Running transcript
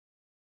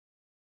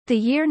The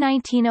year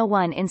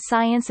 1901 in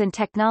science and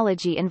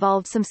technology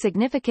involved some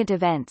significant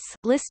events,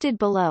 listed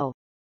below.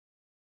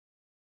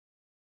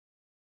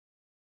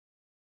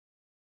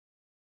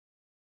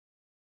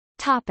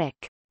 Topic: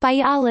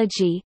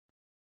 Biology.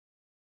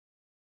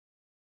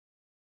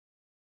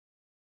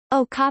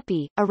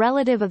 Okapi, a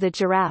relative of the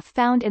giraffe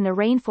found in the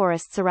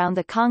rainforests around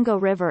the Congo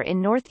River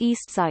in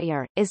northeast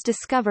Zaire, is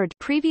discovered,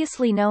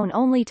 previously known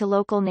only to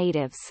local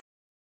natives.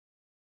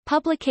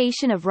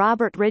 Publication of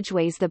Robert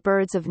Ridgway's The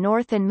Birds of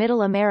North and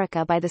Middle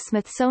America by the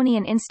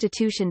Smithsonian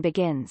Institution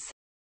begins.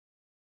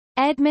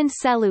 Edmund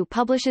Selous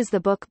publishes the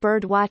book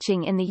Bird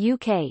Watching in the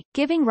UK,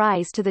 giving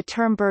rise to the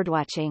term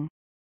birdwatching.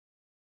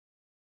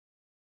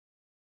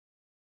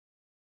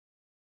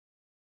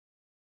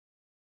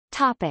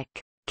 Topic: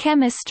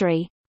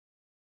 Chemistry.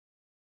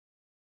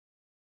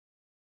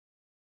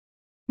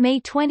 May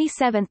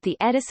 27 – The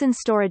Edison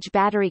Storage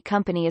Battery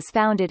Company is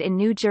founded in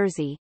New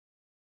Jersey.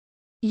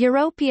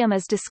 Europium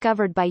is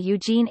discovered by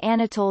Eugene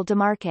Anatole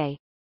Demarque.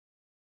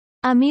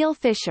 Emil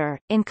Fischer,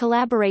 in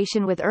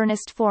collaboration with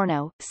Ernest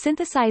Fourneau,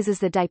 synthesizes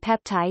the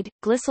dipeptide,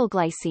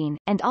 glycylglycine,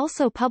 and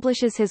also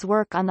publishes his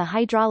work on the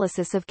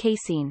hydrolysis of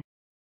casein.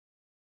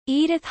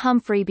 Edith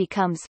Humphrey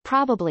becomes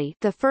probably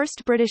the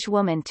first British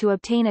woman to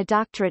obtain a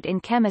doctorate in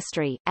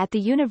chemistry, at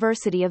the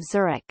University of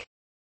Zurich.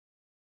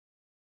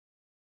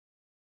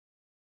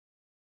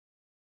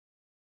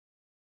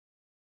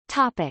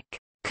 Topic: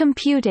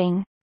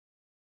 Computing.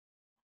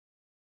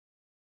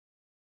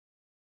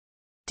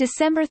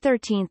 December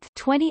 13,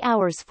 20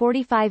 hours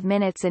 45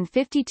 minutes and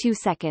 52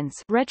 seconds.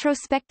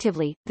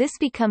 Retrospectively, this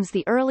becomes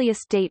the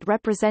earliest date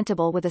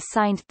representable with a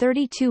signed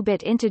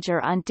 32-bit integer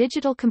on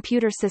digital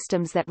computer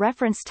systems that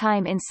reference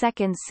time in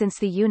seconds since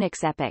the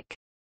Unix epoch.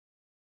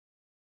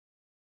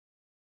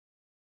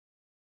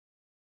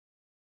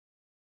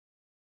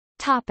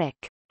 Topic: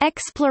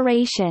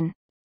 Exploration.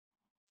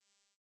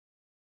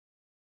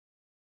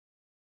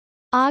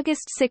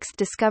 August 6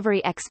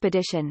 Discovery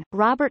Expedition.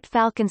 Robert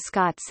Falcon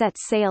Scott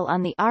sets sail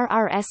on the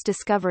RRS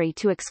Discovery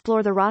to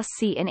explore the Ross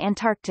Sea in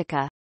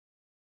Antarctica.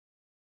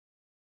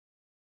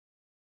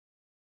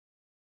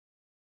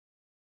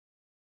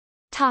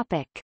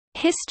 Topic: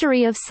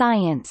 History of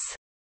science.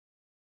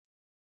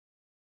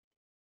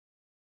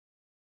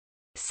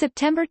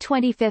 September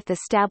 25 –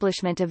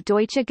 Establishment of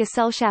Deutsche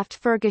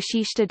Gesellschaft für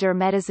Geschichte der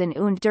Medizin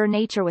und der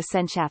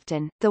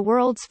Naturwissenschaften, the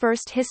world's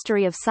first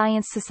history of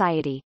science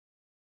society.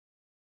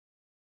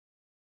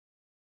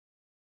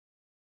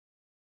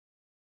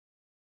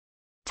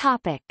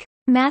 Topic: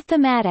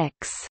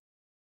 Mathematics.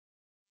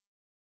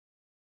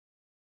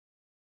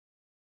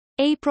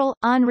 April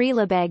 – Henri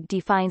Lebesgue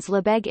defines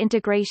Lebesgue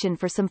integration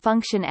for some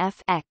function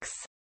f x.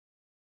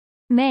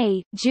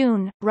 May –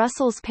 June –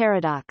 Russell's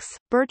paradox.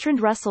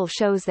 Bertrand Russell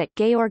shows that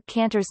Georg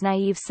Cantor's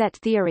naive set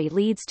theory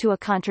leads to a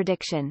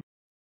contradiction.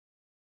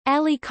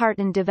 Elie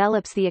Cartan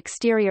develops the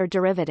exterior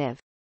derivative.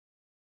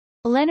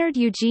 Leonard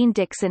Eugene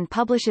Dixon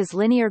publishes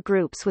Linear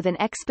Groups with an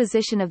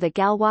exposition of the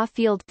Galois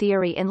field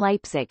theory in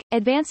Leipzig,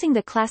 advancing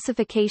the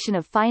classification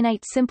of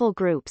finite simple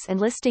groups and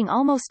listing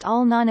almost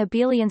all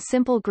non-abelian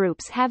simple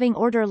groups having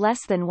order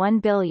less than 1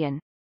 billion.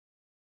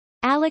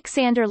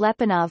 Alexander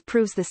Lyapunov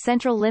proves the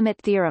central limit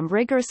theorem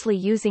rigorously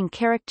using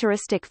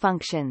characteristic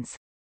functions.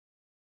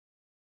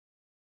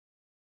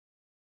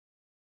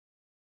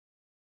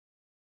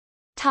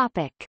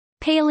 Topic: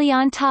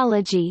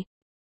 Paleontology.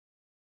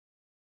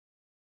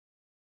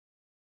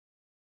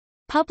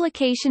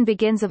 Publication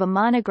begins of a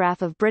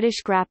monograph of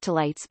British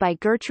graptolites by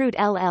Gertrude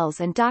L. Els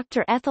and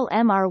Dr. Ethel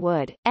M. R.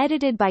 Wood,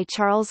 edited by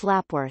Charles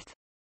Lapworth.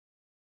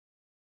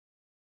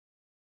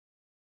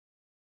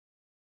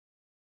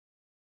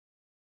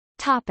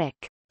 Topic: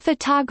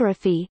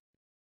 Photography.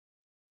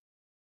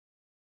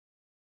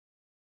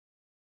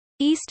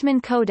 Eastman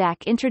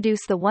Kodak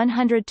introduced the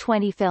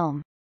 120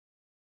 film.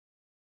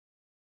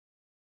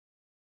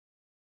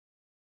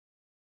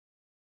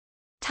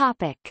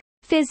 Topic: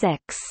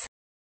 Physics.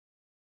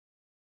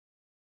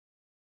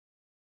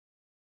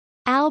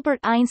 Albert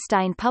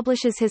Einstein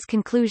publishes his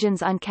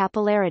conclusions on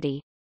capillarity.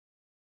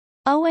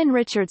 Owen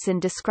Richardson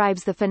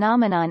describes the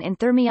phenomenon in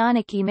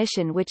thermionic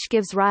emission which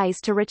gives rise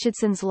to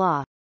Richardson's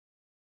law.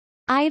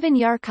 Ivan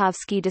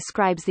Yarkovsky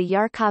describes the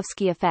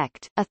Yarkovsky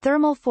effect, a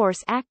thermal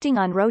force acting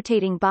on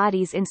rotating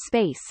bodies in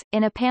space,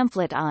 in a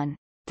pamphlet on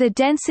the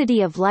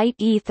density of light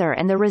ether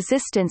and the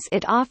resistance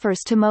it offers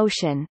to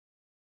motion,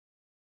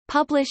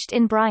 published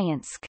in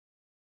Bryansk.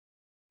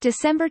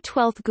 December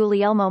 12 –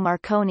 Guglielmo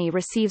Marconi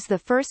receives the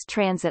first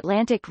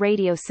transatlantic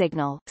radio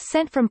signal,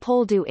 sent from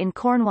Poldhu in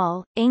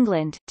Cornwall,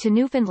 England, to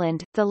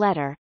Newfoundland, the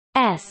letter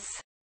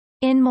S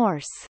in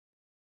Morse.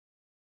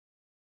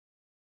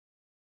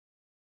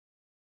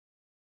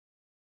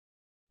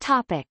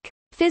 Topic: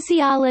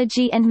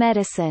 Physiology and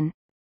medicine.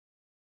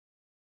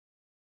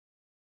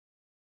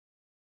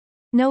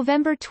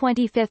 November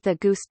 25 –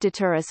 Auguste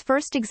Deter is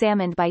first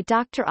examined by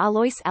Dr.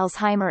 Alois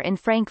Alzheimer in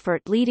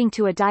Frankfurt, leading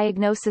to a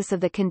diagnosis of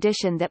the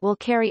condition that will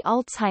carry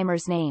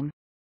Alzheimer's name.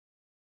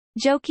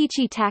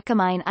 Jokichi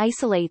Takamine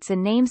isolates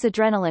and names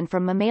adrenaline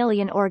from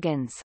mammalian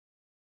organs.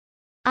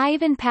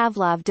 Ivan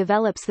Pavlov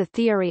develops the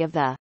theory of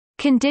the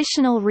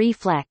conditional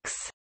reflex.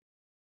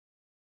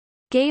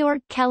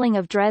 Georg Kelling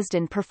of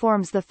Dresden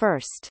performs the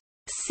first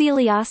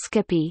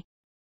celioscopy,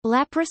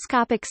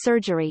 laparoscopic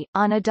surgery,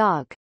 on a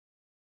dog.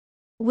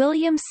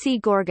 William C.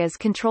 Gorgas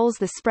controls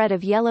the spread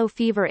of yellow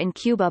fever in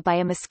Cuba by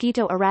a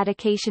mosquito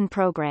eradication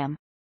program.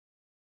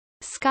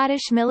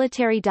 Scottish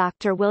military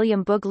doctor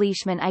William Bugge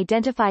Leishman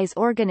identifies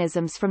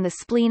organisms from the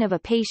spleen of a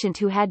patient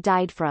who had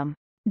died from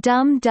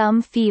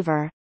dum-dum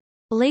fever,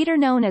 later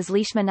known as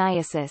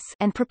leishmaniasis,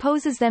 and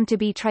proposes them to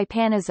be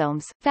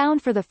trypanosomes,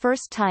 found for the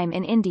first time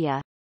in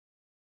India.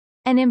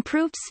 An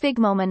improved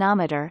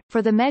sphygmomanometer,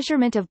 for the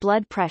measurement of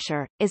blood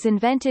pressure, is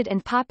invented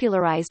and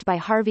popularized by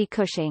Harvey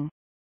Cushing.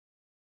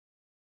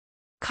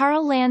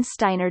 Karl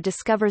Landsteiner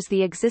discovers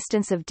the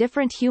existence of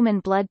different human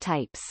blood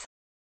types.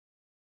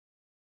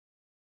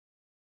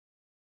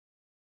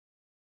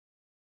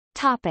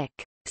 Topic: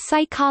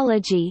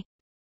 Psychology.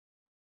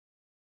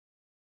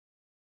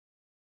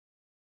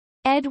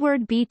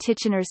 Edward B.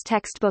 Titchener's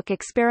textbook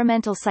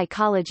Experimental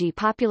Psychology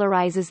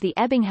popularizes the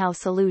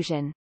Ebbinghaus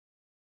illusion.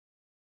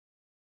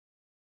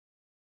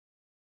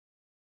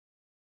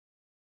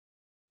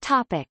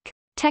 Topic: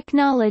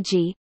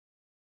 Technology.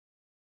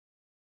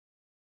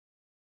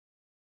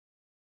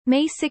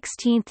 May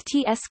 16 –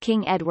 T.S.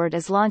 King Edward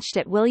is launched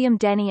at William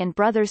Denny and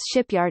Brothers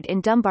Shipyard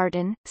in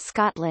Dumbarton,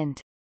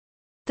 Scotland.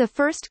 The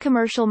first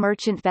commercial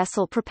merchant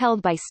vessel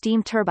propelled by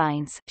steam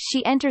turbines,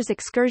 she enters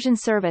excursion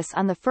service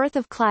on the Firth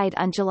of Clyde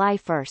on July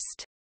 1.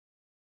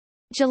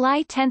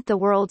 July 10 – The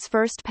world's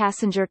first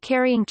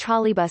passenger-carrying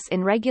trolleybus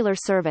in regular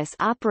service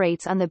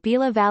operates on the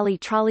Biela Valley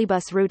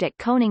trolleybus route at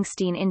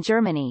Koningsteen in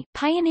Germany,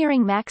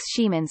 pioneering Max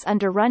Schiemann's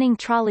under-running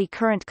trolley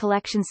current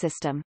collection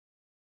system.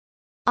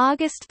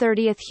 August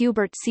 30 –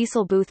 Hubert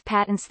Cecil Booth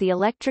patents the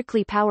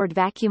electrically powered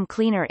vacuum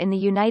cleaner in the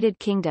United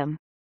Kingdom.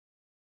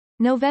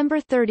 November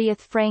 30 –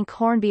 Frank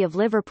Hornby of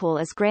Liverpool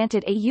is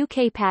granted a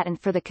UK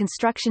patent for the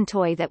construction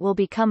toy that will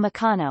become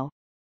Meccano.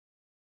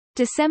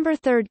 December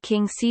 3 –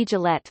 King C.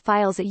 Gillette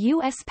files a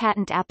U.S.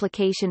 patent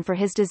application for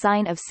his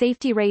design of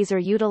safety razor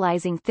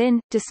utilizing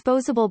thin,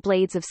 disposable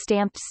blades of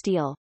stamped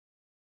steel.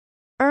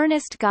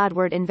 Ernest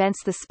Godward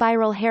invents the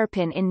spiral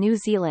hairpin in New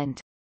Zealand.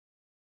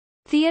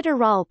 Theodor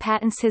Roll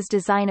patents his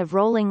design of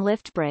rolling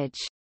lift bridge.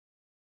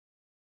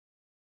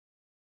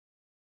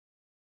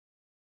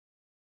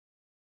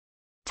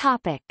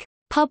 Topic: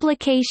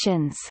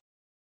 Publications.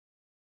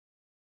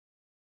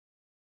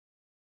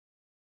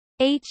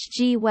 H.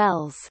 G.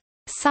 Wells'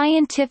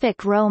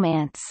 Scientific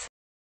Romance,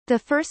 The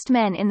First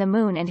Men in the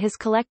Moon, and his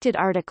collected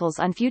articles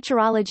on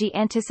futurology,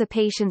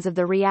 anticipations of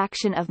the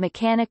reaction of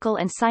mechanical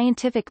and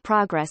scientific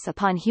progress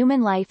upon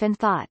human life and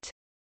thought.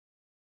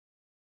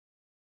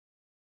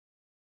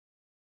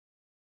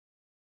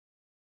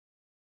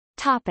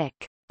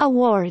 Topic: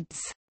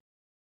 Awards.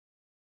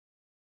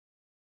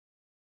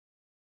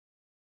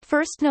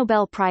 First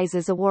Nobel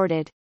Prizes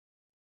awarded.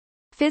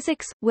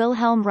 Physics,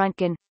 Wilhelm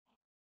Röntgen.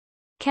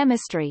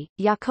 Chemistry,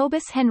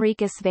 Jacobus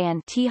Henricus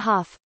van 't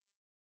Hoff.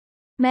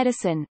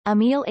 Medicine,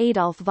 Emil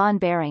Adolf von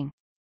Behring.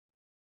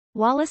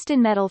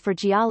 Wollaston Medal for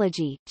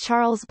Geology,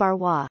 Charles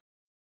Barrois.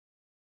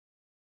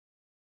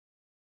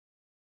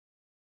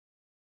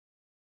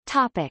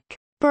 Topic: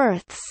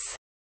 Births.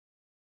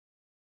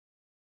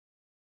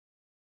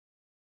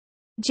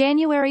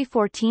 January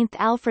 14 –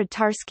 Alfred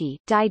Tarski,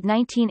 died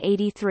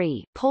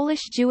 1983,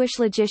 Polish Jewish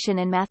logician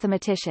and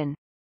mathematician.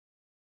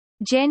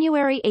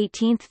 January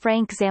 18 –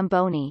 Frank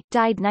Zamboni,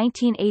 died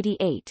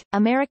 1988,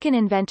 American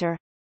inventor.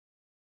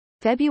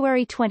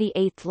 February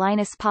 28 –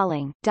 Linus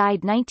Pauling,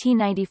 died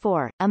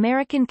 1994,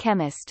 American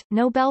chemist,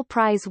 Nobel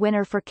Prize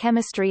winner for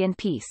Chemistry and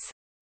Peace.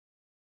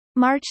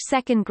 March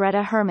 2 –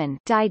 Greta Hermann,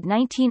 died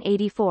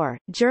 1984,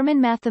 German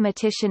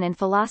mathematician and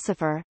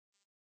philosopher.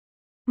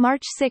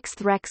 March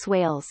 6 – Rex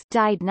Wales,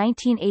 died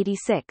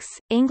 1986,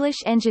 English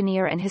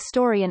engineer and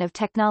historian of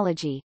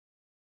technology.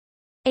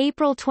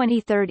 April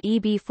 23 – E.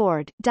 B.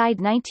 Ford, died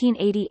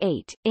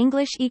 1988,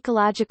 English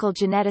ecological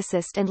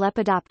geneticist and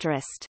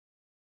lepidopterist.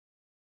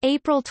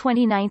 April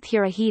 29 –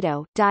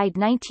 Hirohito, died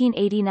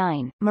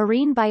 1989,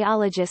 marine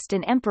biologist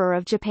and Emperor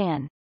of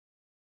Japan.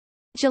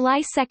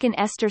 July 2 –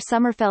 Esther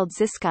Sommerfeld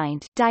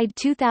Ziskind, died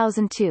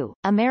 2002,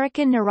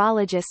 American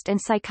neurologist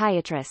and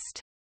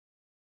psychiatrist.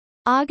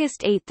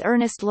 August 8 –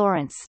 Ernest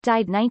Lawrence,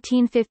 died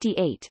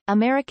 1958,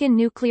 American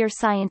nuclear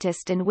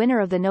scientist and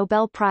winner of the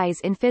Nobel Prize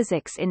in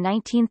Physics in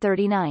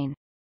 1939.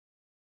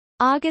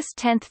 August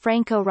 10 –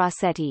 Franco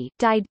Rossetti,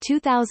 died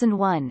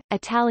 2001,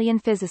 Italian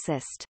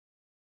physicist.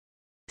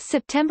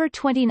 September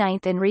 29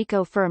 –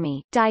 Enrico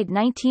Fermi, died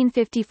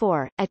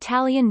 1954,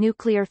 Italian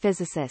nuclear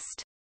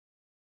physicist.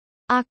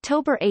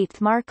 October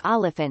 8 – Mark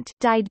Oliphant,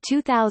 died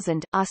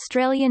 2000,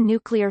 Australian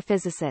nuclear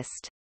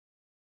physicist.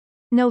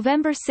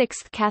 November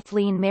 6 –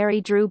 Kathleen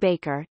Mary Drew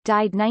Baker,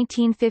 died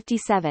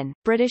 1957,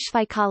 British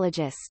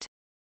phycologist.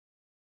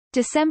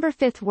 December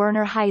 5 –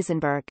 Werner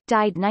Heisenberg,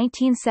 died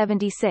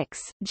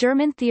 1976,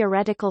 German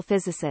theoretical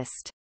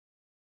physicist.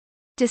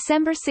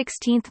 December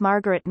 16 –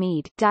 Margaret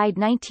Mead, died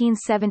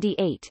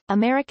 1978,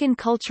 American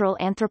cultural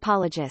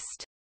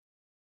anthropologist.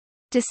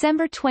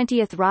 December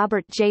 20 –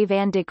 Robert J.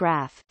 van de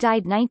Graaff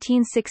died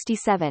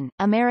 1967,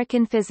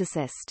 American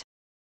physicist.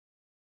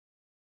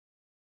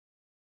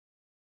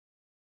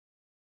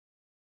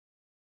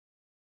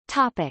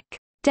 Topic.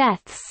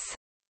 Deaths.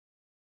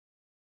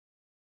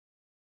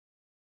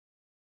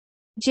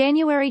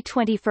 January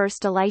 21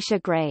 – Elisha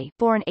Gray,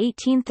 born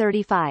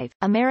 1835,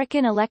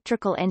 American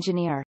electrical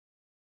engineer.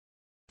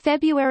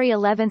 February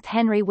 11 –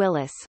 Henry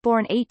Willis,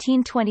 born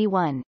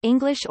 1821,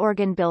 English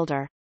organ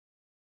builder.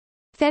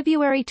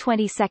 February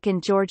 22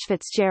 – George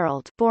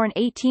Fitzgerald, born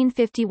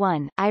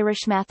 1851,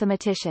 Irish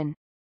mathematician.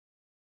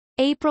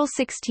 April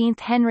 16 –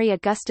 Henry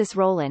Augustus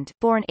Rowland,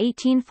 born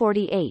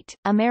 1848,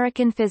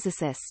 American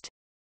physicist.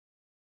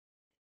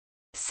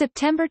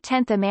 September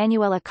 10 –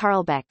 Emanuela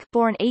Karlbeck,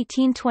 born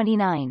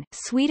 1829,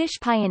 Swedish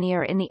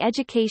pioneer in the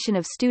education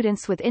of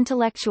students with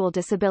intellectual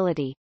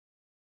disability.